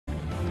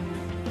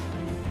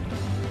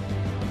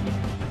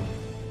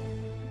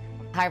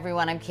Hi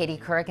everyone, I'm Katie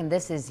Couric and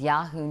this is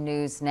Yahoo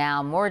News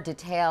Now. More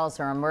details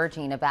are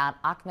emerging about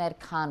Ahmed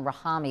Khan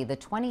Rahami, the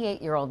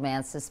 28-year-old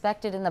man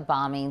suspected in the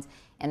bombings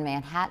in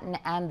Manhattan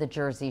and the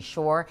Jersey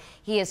Shore.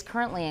 He is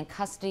currently in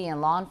custody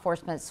and law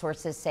enforcement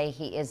sources say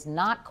he is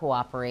not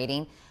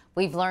cooperating.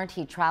 We've learned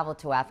he traveled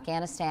to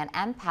Afghanistan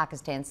and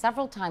Pakistan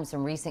several times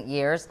in recent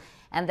years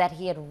and that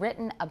he had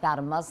written about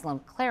a Muslim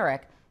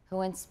cleric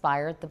who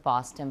inspired the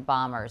Boston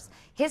bombers.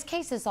 His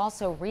case is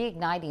also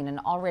reigniting an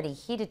already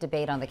heated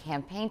debate on the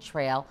campaign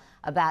trail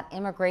about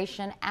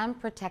immigration and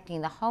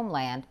protecting the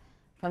homeland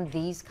from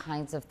these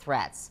kinds of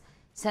threats.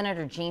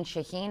 Senator Jeanne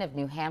Shaheen of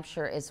New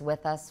Hampshire is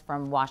with us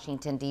from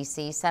Washington,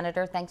 D.C.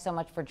 Senator, thanks so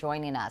much for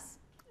joining us.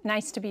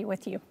 Nice to be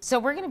with you. So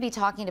we're going to be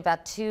talking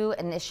about two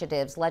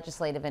initiatives,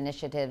 legislative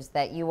initiatives,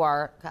 that you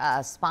are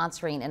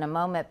sponsoring in a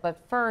moment. But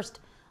first,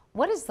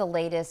 what is the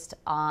latest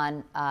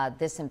on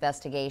this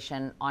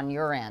investigation on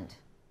your end?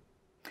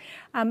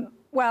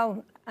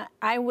 Well,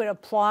 I would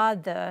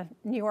applaud the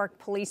New York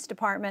Police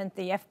Department,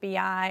 the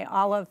FBI,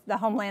 all of the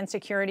Homeland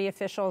Security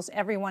officials,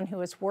 everyone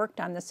who has worked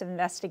on this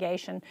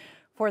investigation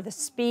for the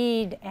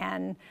speed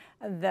and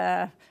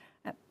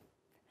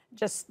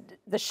just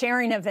the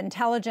sharing of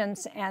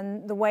intelligence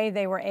and the way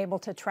they were able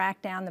to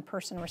track down the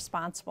person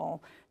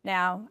responsible.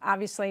 Now,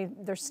 obviously,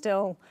 they're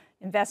still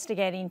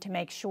investigating to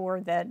make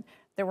sure that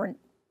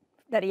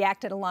he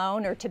acted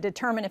alone, or to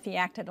determine if he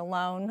acted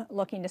alone,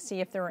 looking to see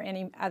if there were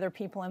any other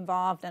people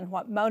involved and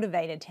what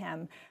motivated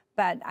him.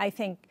 But I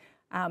think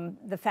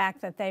the fact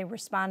that they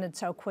responded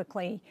so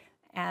quickly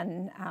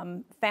and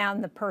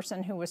found the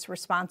person who was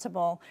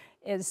responsible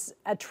is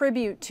a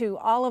tribute to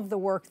all of the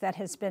work that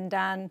has been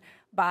done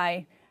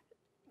by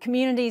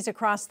communities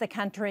across the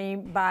country,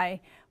 by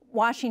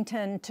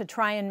Washington, to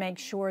try and make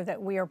sure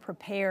that we are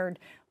prepared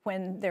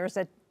when there's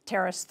a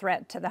terrorist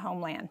threat to the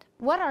homeland.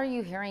 What are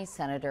you hearing,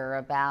 Senator,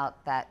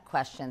 about that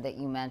question that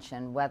you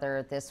mentioned,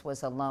 whether this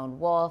was a lone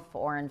wolf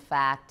or in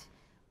fact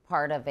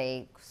part of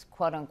a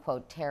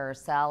quote-unquote terror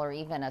cell, or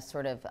even a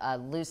sort of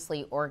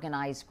loosely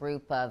organized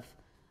group of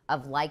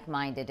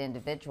like-minded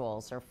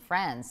individuals or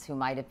friends who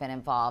might have been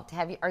involved?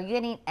 Are you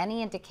getting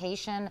any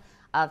indication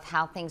of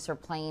how things are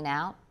playing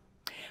out?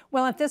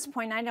 Well, at this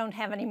point, I don't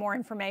have any more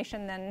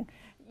information than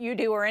you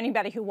do or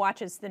anybody who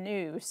watches the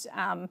news.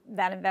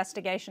 That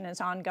investigation is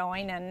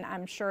ongoing, and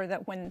I'm sure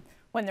that when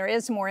there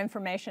is more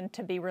information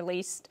to be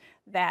released,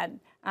 that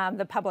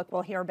the public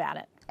will hear about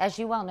it. As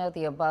you well know,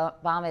 the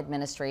Obama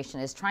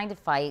administration is trying to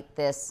fight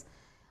this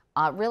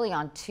really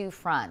on two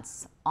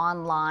fronts.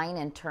 Online,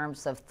 in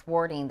terms of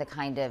thwarting the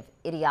kind of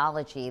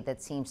ideology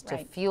that seems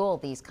to fuel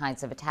these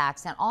kinds of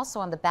attacks, and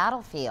also on the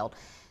battlefield.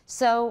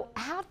 So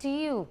how do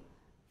you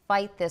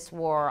fight this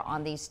war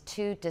on these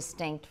two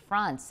distinct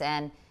fronts?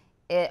 And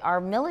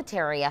are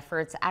military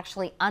efforts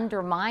actually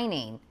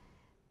undermining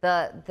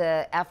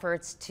the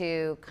efforts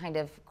to kind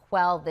of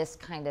quell this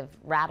kind of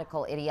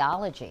radical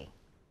ideology?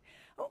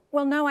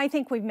 Well, no, I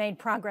think we've made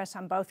progress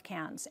on both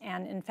counts.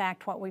 And in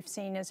fact, what we've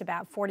seen is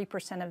about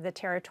 40% of the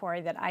territory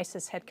that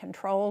ISIS had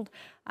controlled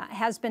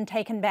has been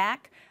taken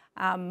back.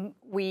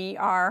 We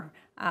are,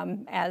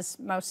 as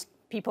most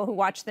people who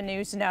watch the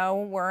news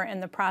know, we're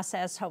in the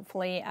process,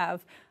 hopefully,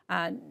 of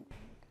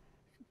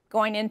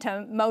going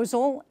into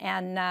Mosul,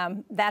 and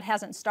that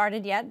hasn't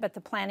started yet, but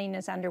the planning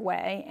is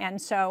underway.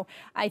 And so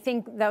I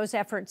think those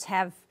efforts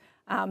have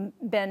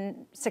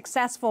been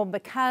successful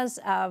because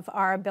of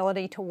our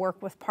ability to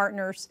work with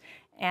partners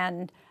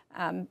and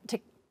to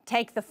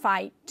take the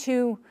fight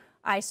to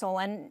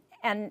ISIL.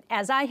 And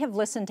as I have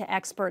listened to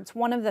experts,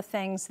 one of the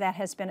things that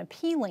has been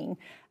appealing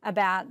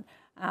about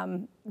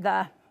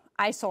the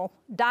ISIL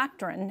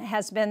doctrine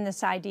has been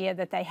this idea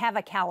that they have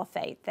a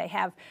caliphate, they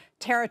have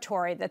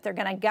territory, that they're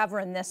going to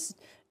govern this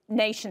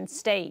nation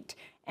state.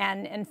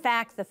 And in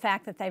fact, the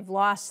fact that they've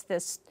lost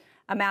this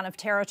amount of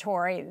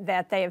territory,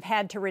 that they have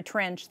had to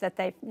retrench, that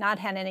they've not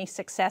had any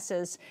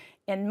successes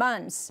in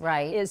months,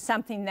 is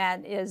something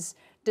that is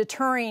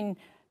deterring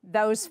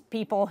those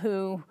people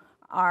who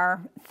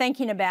are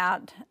thinking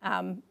about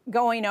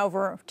going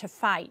over to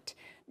fight.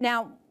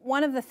 Now,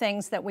 one of the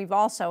things that we've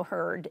also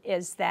heard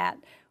is that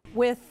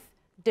with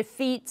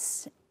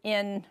defeats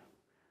in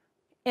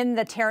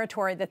the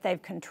territory that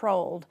they've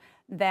controlled,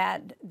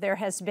 that there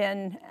has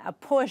been a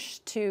push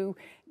to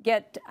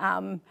get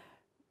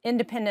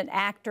independent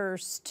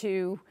actors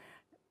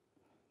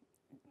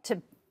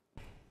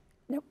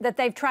that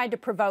they've tried to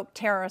provoke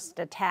terrorist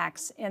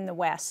attacks in the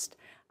West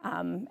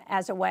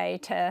as a way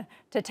to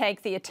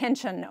take the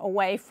attention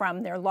away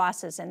from their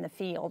losses in the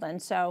field.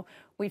 And so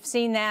we've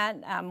seen that.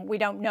 We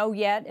don't know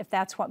yet if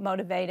that's what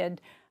motivated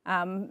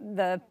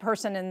the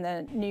person in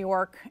the New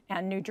York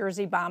and New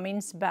Jersey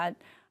bombings, but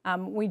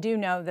we do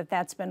know that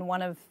that's been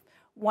one of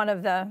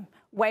the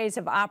ways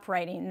of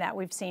operating that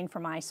we've seen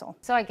from ISIL.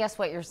 So I guess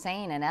what you're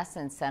saying, in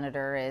essence,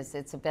 Senator, is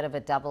it's a bit of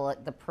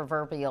the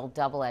proverbial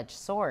double-edged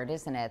sword,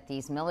 isn't it?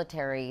 These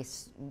military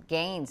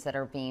gains that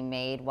are being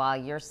made, while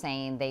you're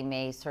saying they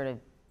may sort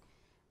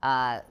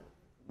of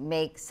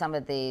make some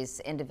of these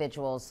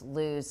individuals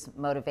lose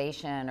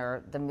motivation,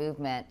 or the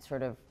movement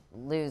sort of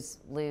lose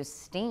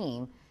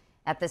steam.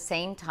 At the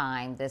same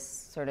time, this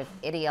sort of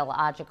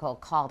ideological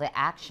call to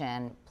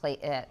action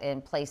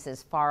in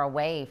places far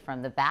away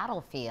from the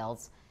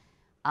battlefields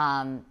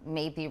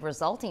may be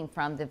resulting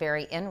from the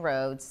very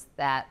inroads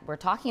that we're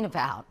talking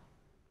about.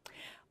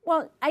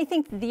 Well, I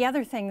think the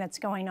other thing that's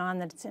going on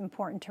that's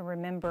important to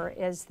remember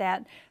is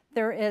that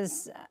there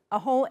is a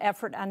whole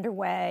effort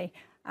underway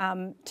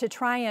to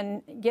try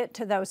and get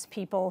to those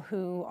people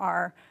who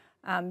are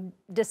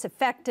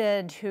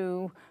disaffected,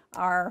 who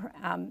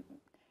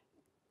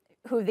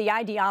the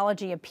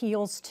ideology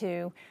appeals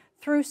to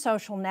through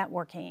social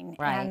networking,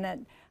 right. And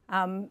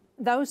that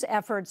those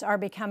efforts are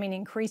becoming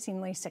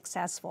increasingly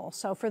successful.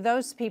 So for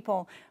those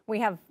people, we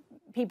have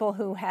people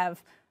who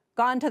have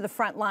gone to the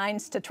front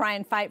lines to try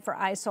and fight for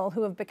ISIL,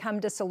 who have become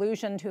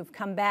disillusioned, who have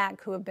come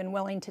back, who have been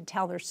willing to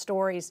tell their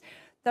stories.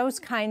 Those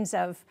kinds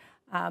of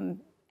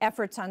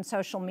efforts on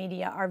social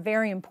media are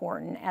very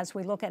important as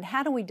we look at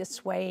how do we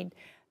dissuade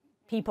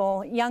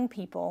people, young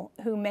people,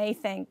 who may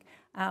think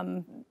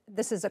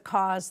this is a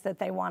cause that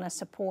they want to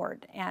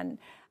support. And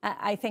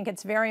I think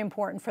it's very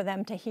important for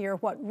them to hear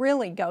what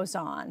really goes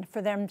on,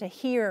 for them to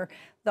hear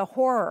the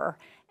horror.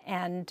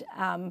 And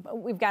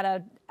we've got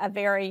a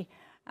very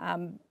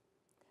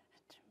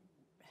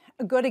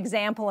a good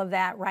example of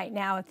that right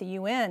now at the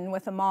UN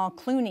with Amal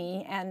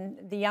Clooney and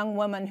the young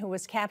woman who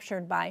was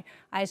captured by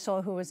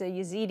ISIL, who was a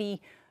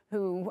Yazidi,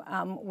 who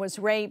was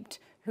raped,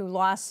 who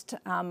lost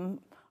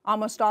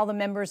almost all the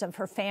members of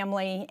her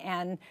family,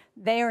 and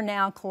they are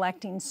now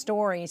collecting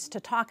stories to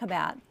talk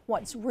about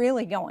what's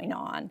really going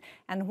on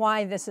and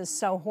why this is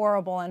so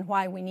horrible and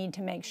why we need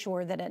to make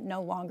sure that it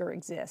no longer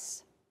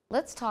exists.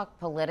 Let's talk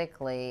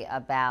politically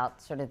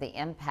about sort of the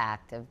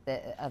impact of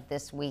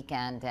this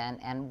weekend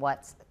and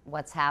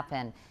what's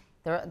happened.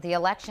 The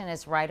election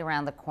is right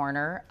around the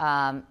corner,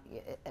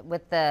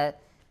 with the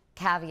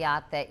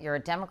caveat that you're a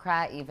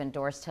Democrat. You've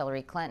endorsed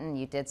Hillary Clinton.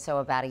 You did so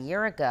about a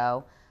year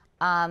ago.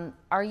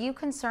 Are you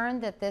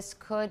concerned that this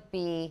could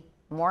be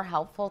more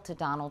helpful to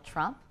Donald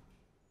Trump?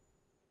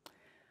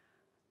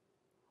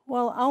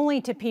 Well,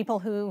 only to people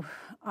who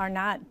are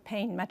not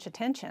paying much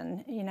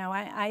attention. You know,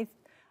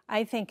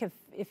 I think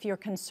if you're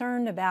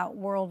concerned about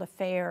world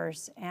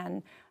affairs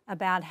and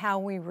about how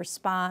we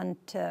respond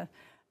to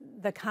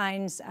the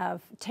kinds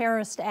of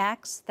terrorist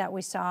acts that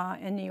we saw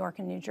in New York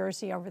and New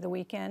Jersey over the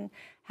weekend,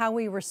 how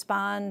we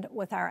respond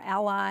with our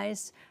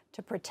allies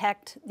to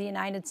protect the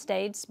United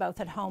States, both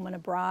at home and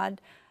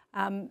abroad,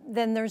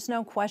 then there's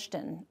no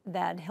question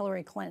that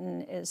Hillary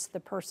Clinton is the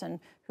person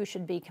who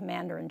should be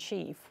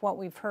commander-in-chief. What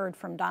we've heard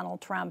from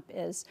Donald Trump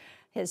is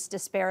his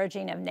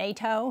disparaging of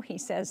NATO. He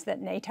says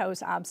that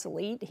NATO's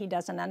obsolete. He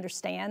doesn't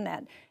understand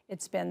that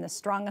it's been the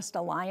strongest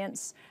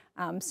alliance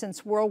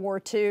since World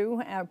War II,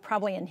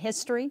 probably in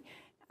history,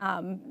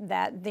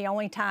 that the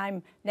only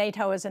time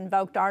NATO has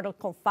invoked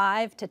Article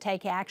 5 to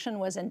take action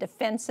was in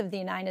defense of the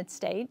United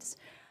States.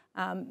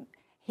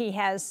 He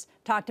has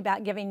talked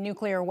about giving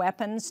nuclear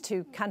weapons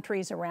to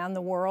countries around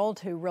the world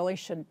who really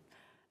should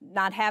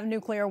not have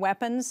nuclear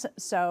weapons.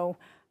 So,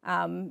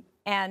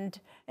 and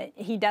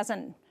he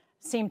doesn't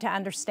seem to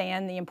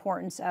understand the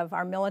importance of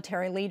our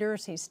military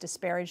leaders. He's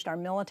disparaged our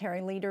military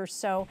leaders.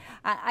 So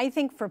I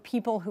think for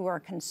people who are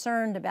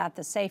concerned about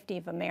the safety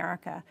of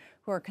America,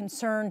 who are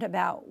concerned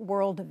about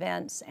world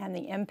events and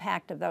the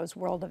impact of those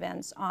world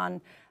events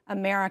on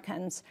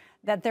Americans,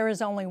 that there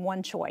is only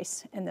one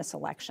choice in this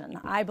election.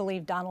 I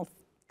believe Donald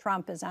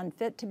Trump is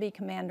unfit to be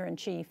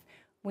commander-in-chief.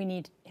 We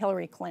need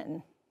Hillary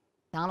Clinton.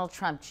 Donald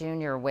Trump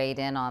Jr. weighed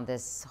in on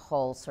this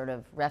whole sort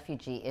of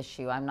refugee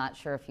issue. I'm not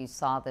sure if you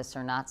saw this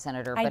or not,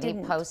 Senator, but he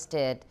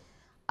posted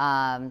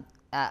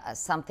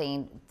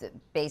something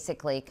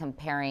basically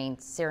comparing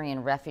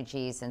Syrian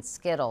refugees and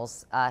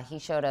Skittles. He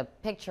showed a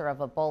picture of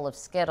a bowl of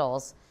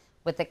Skittles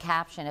with the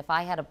caption, "If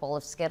I had a bowl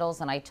of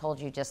Skittles and I told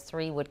you just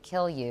 3 would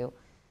kill you,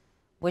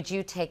 would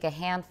you take a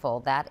handful?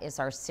 That is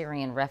our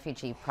Syrian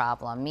refugee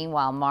problem."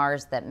 Meanwhile,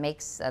 Mars, that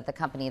makes the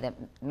company that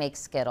makes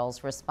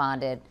Skittles,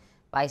 responded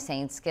by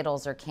saying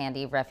Skittles are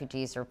candy,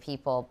 refugees are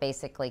people,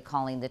 basically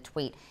calling the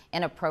tweet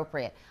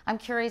inappropriate. I'm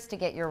curious to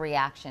get your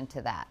reaction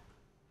to that.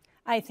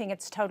 I think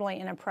it's totally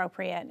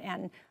inappropriate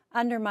and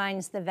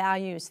undermines the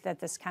values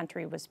that this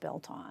country was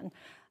built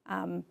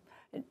on.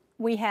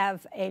 We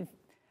have a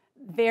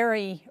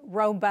very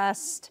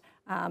robust,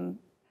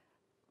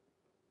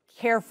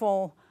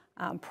 careful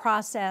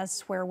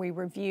process where we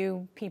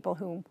review people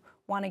who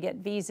want to get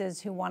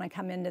visas, who want to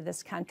come into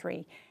this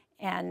country.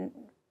 And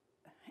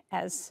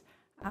as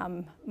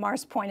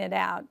Mars pointed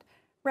out,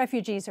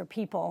 refugees are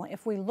people.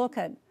 If we look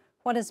at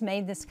what has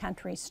made this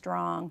country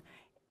strong,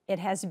 it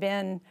has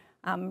been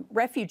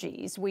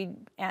refugees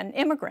and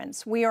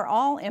immigrants. We are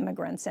all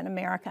immigrants in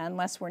America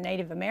unless we're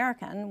Native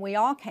American. We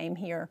all came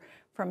here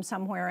from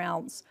somewhere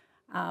else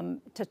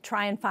to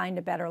try and find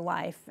a better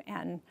life.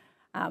 And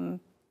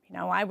you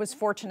know, I was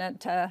fortunate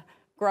to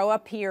grow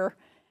up here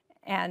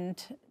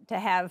and to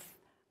have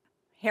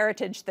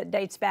heritage that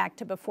dates back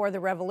to before the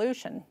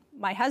Revolution.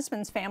 my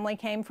husband's family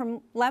came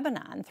from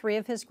Lebanon, 3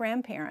 of his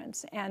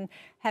grandparents, and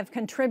have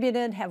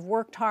contributed, have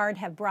worked hard,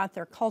 have brought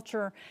their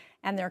culture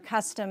and their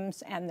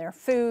customs and their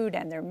food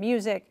and their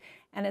music,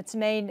 and it's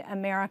made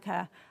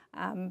America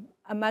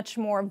a much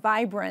more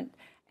vibrant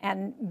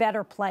and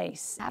better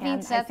place.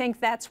 And I think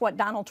that's what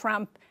Donald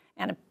Trump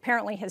and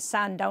apparently his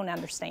son don't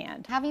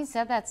understand. Having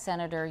said that,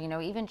 Senator, you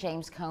know, even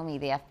James Comey,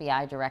 the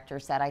FBI director,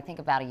 said, I think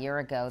about a year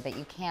ago, that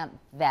you can't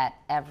vet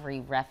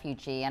every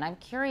refugee. And I'm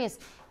curious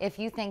if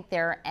you think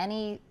in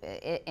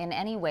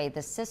any way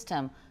the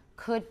system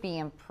could be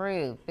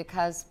improved,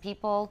 because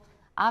people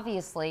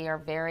obviously are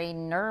very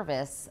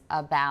nervous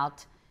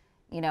about,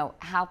 you know,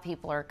 how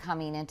people are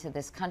coming into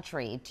this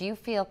country. Do you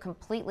feel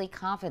completely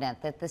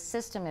confident that the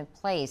system in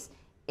place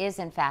is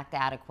in fact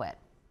adequate?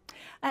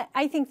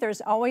 I think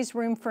there's always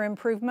room for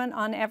improvement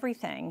on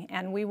everything,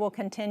 and we will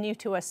continue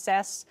to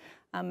assess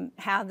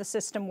how the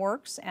system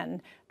works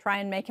and try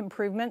and make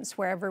improvements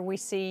wherever we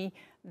see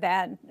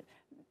that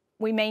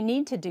we may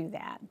need to do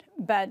that.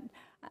 But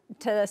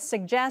to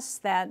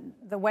suggest that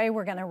the way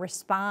we're going to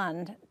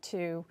respond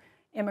to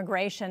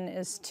immigration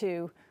is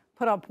to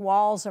put up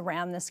walls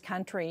around this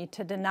country,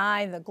 to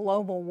deny the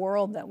global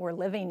world that we're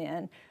living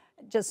in,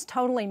 just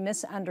totally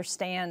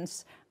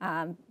misunderstands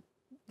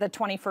the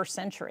 21st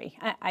century.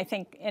 I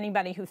think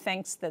anybody who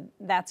thinks that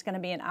that's going to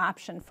be an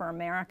option for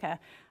America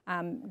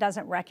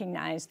doesn't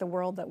recognize the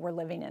world that we're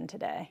living in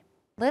today.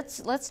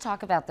 Let's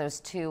talk about those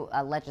 2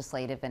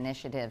 legislative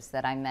initiatives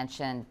that I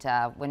mentioned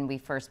when we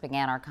first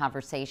began our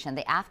conversation.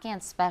 The Afghan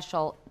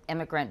Special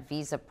Immigrant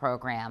Visa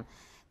program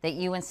that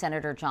you and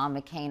Senator John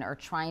McCain are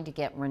trying to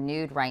get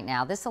renewed right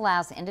now. This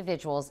allows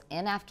individuals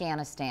in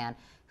Afghanistan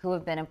who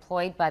have been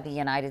employed by the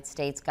United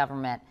States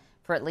government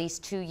for at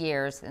least 2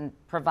 years and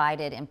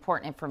provided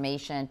important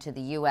information to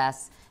the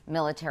U.S.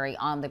 military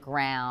on the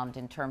ground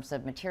in terms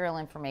of material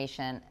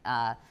information,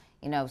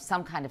 you know,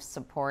 some kind of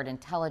support,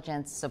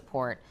 intelligence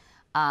support,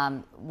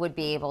 would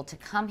be able to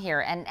come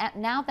here. And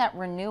now that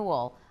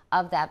renewal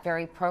of that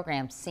very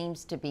program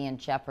seems to be in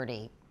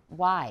jeopardy.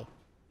 Why?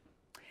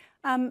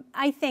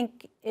 I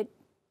think it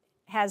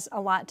has a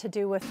lot to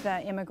do with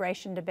the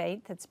immigration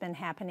debate that's been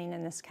happening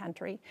in this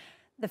country.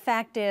 The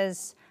fact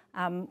is,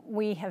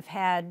 we have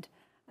had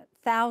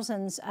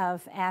thousands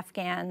of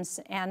Afghans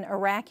and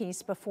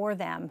Iraqis before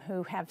them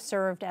who have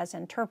served as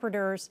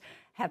interpreters,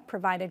 have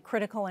provided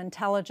critical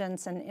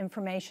intelligence and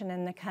information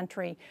in the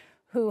country,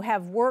 who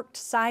have worked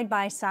side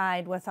by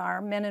side with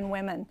our men and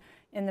women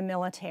in the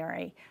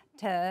military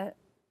to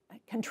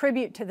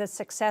contribute to the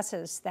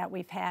successes that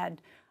we've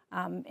had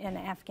in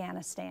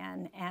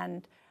Afghanistan.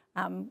 And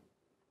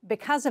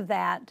because of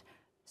that,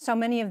 so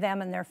many of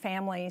them and their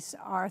families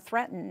are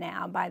threatened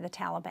now by the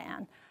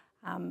Taliban.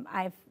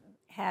 I've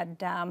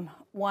had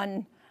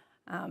one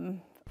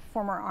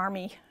former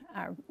Army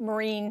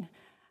Marine,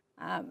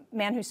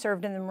 man who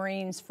served in the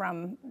Marines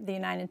from the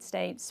United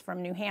States,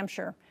 from New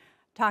Hampshire,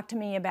 talk to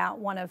me about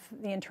one of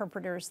the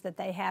interpreters that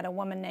they had, a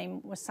woman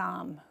named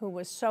Wassam, who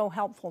was so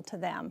helpful to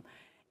them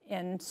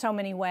in so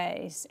many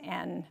ways.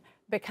 And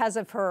because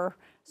of her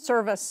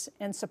service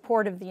and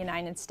support of the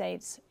United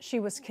States, she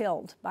was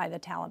killed by the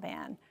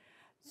Taliban.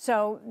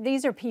 So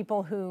these are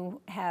people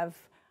who have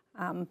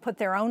put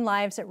their own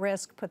lives at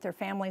risk, put their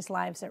families'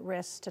 lives at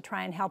risk to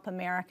try and help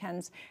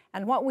Americans.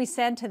 And what we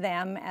said to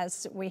them,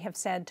 as we have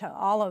said to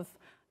all of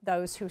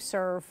those who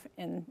serve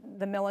in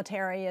the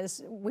military,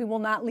 is we will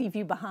not leave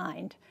you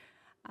behind.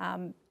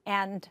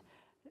 And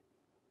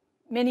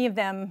many of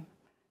them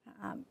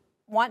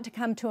want to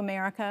come to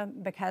America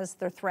because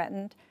they're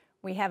threatened.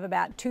 We have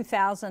about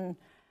 2,000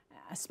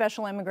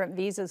 special immigrant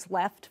visas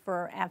left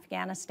for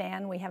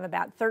Afghanistan. We have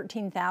about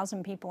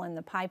 13,000 people in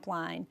the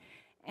pipeline.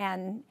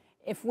 And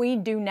if we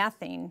do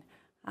nothing,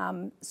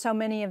 so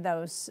many of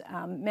those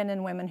men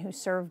and women who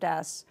served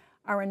us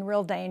are in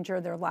real danger.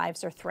 Their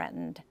lives are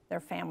threatened. Their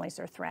families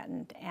are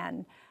threatened.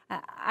 And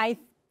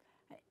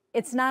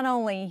it's not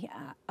only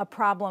a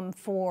problem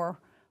for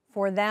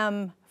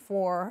them,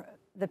 for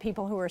the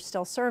people who are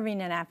still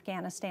serving in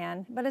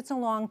Afghanistan, but it's a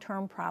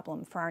long-term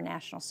problem for our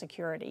national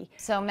security.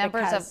 So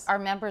are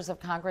members of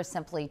Congress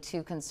simply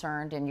too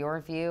concerned, in your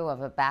view,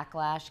 of a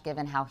backlash,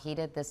 given how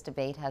heated this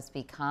debate has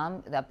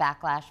become, the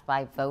backlash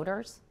by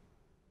voters?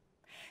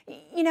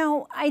 You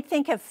know, I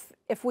think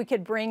if we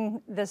could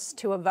bring this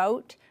to a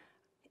vote,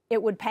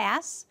 it would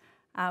pass.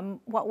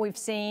 What we've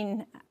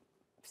seen,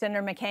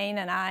 Senator McCain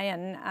and I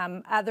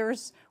and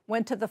others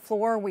went to the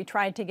floor. We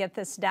tried to get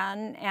this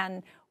done,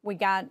 and we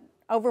got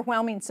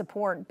overwhelming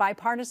support,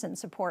 bipartisan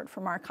support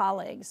from our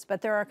colleagues. But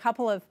there are a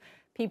couple of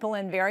people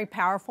in very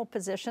powerful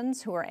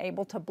positions who are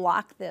able to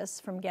block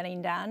this from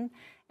getting done,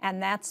 and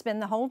that's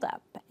been the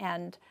holdup.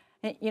 And,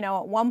 you know,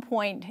 at one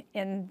point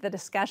in the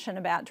discussion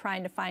about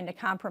trying to find a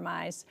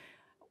compromise,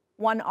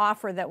 one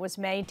offer that was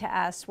made to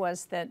us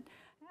was that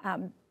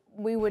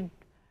we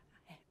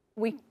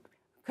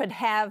could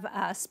have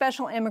a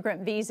special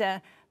immigrant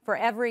visa for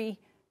every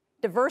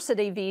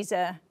diversity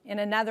visa in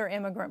another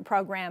immigrant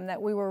program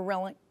that we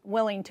were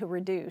willing to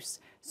reduce.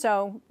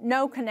 So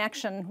no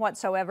connection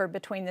whatsoever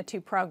between the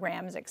two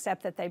programs,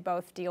 except that they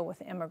both deal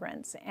with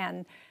immigrants.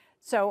 And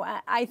so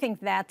I think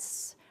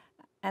that's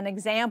an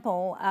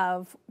example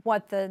of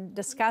what the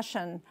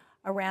discussion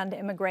around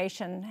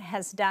immigration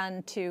has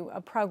done to a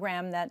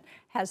program that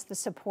has the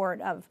support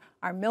of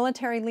our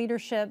military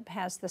leadership,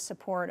 has the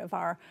support of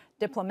our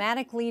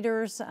diplomatic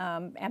leaders.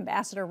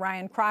 Ambassador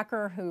Ryan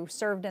Crocker, who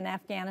served in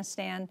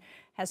Afghanistan,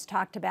 has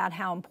talked about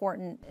how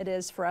important it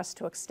is for us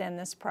to extend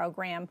this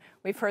program.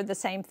 We've heard the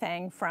same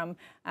thing from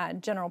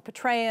General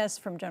Petraeus,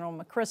 from General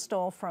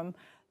McChrystal, from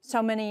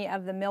so many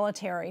of the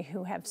military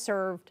who have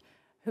served,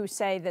 who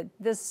say that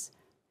this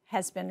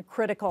has been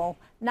critical,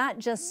 not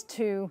just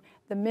to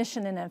the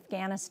mission in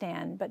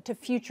Afghanistan, but to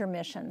future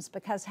missions,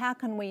 because how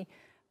can we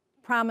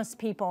promise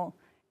people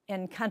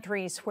in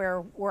countries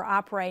where we're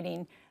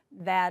operating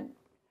that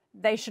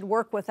they should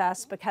work with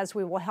us because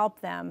we will help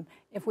them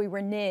if we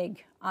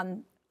renege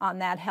on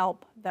that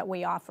help that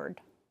we offered?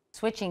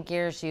 Switching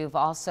gears, you've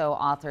also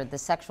authored the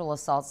Sexual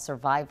Assault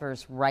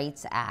Survivors'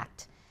 Rights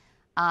Act.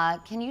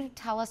 Can you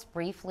tell us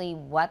briefly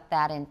what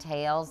that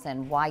entails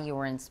and why you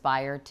were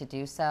inspired to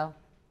do so?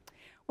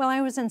 Well,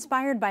 I was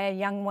inspired by a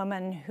young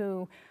woman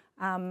who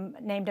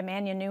named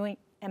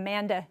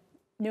Amanda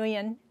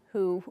Nguyen,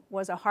 who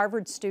was a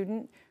Harvard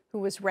student who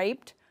was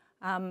raped,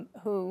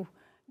 who,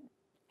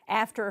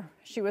 after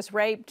she was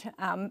raped,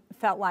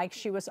 felt like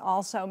she was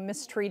also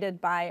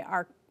mistreated by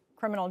our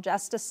criminal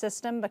justice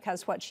system,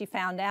 because what she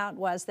found out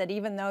was that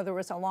even though there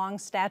was a long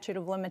statute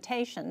of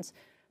limitations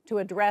to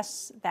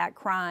address that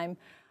crime,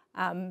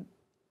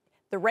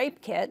 the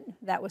rape kit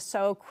that was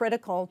so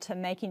critical to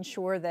making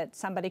sure that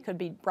somebody could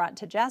be brought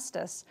to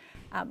justice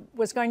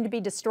was going to be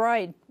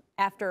destroyed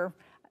after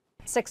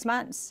 6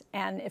 months.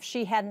 And if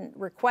she hadn't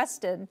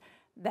requested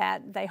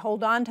that they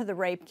hold on to the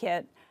rape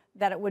kit,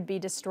 that it would be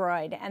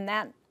destroyed. And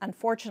that,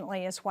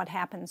 unfortunately, is what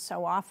happens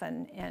so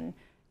often in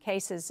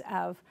cases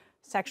of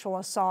sexual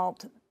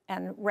assault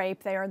and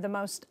rape. They are the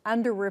most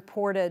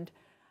underreported,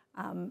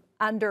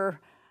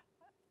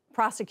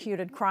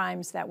 prosecuted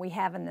crimes that we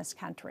have in this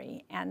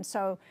country. And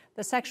so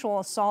the Sexual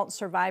Assault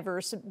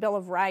Survivors' Bill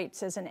of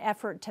Rights is an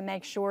effort to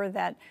make sure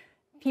that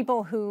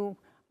people who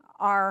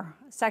are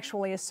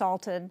sexually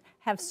assaulted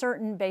have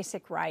certain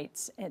basic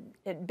rights.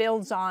 It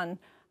builds on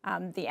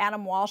the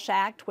Adam Walsh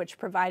Act, which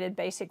provided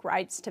basic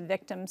rights to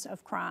victims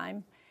of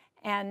crime.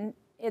 And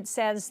it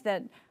says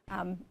that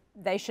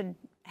they should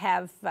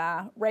have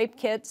rape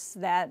kits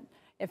that,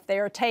 if they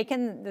are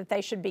taken, that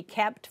they should be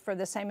kept for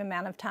the same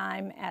amount of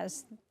time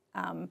as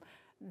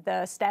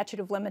the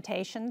statute of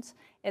limitations.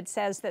 It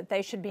says that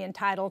they should be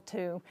entitled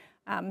to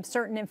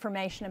certain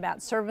information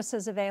about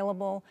services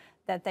available,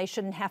 that they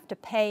shouldn't have to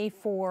pay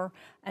for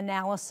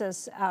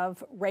analysis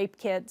of rape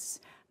kits,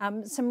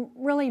 some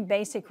really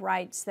basic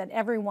rights that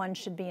everyone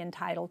should be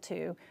entitled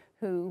to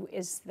who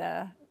is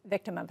the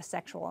victim of a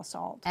sexual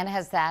assault. And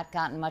has that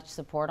gotten much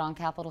support on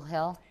Capitol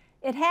Hill?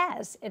 It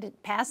has.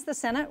 It passed the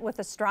Senate with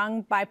a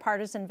strong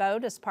bipartisan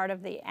vote as part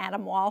of the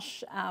Adam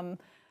Walsh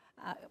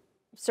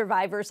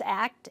Survivors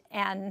Act,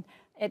 and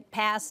it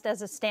passed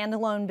as a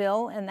standalone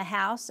bill in the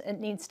House. It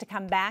needs to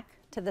come back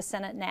to the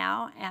Senate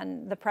now,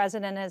 and the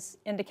President has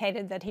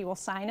indicated that he will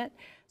sign it.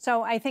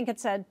 So I think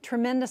it's a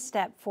tremendous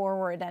step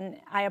forward, and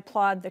I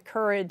applaud the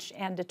courage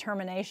and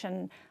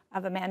determination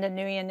of Amanda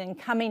Nguyen in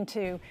coming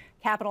to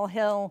Capitol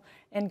Hill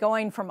and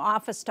going from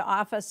office to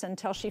office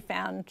until she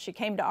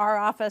came to our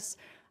office.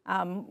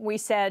 We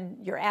said,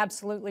 "You're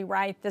absolutely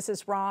right, this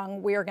is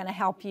wrong, we are going to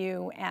help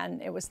you,"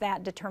 and it was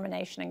that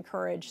determination and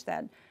courage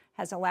that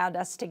has allowed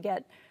us to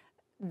get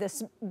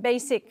this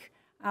basic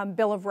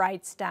Bill of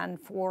Rights done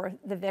for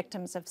the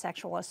victims of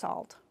sexual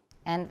assault.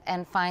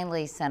 And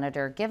finally,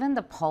 Senator, given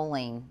the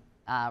polling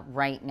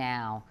right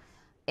now,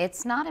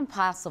 it's not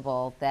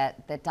impossible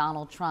that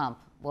Donald Trump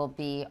will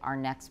be our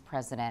next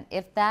president.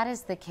 If that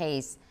is the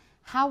case,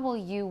 how will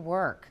you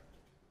work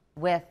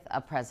with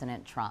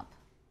President Trump?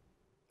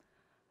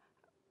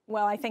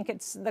 Well, I think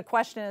the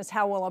question is,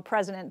 how will a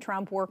President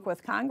Trump work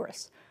with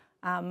Congress?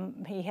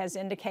 He has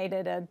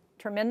indicated a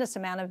tremendous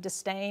amount of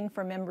disdain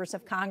for members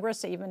of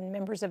Congress, even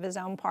members of his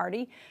own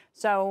party.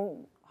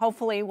 So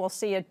hopefully we'll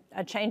see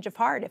a change of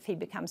heart if he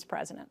becomes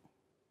president.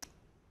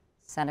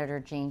 Senator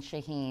Jeanne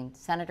Shaheen.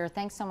 Senator,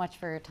 thanks so much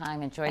for your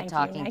time. Enjoyed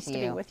talking to you. Nice to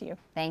be with you.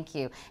 Thank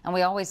you. And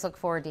we always look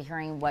forward to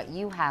hearing what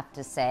you have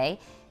to say.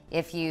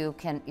 If you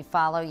can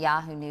follow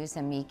Yahoo News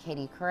and me,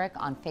 Katie Couric,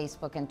 on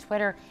Facebook and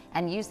Twitter,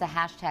 and use the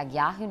hashtag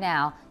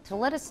YahooNow to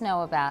let us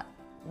know about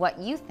what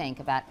you think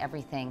about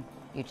everything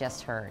you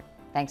just heard.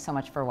 Thanks so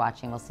much for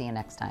watching. We'll see you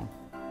next time.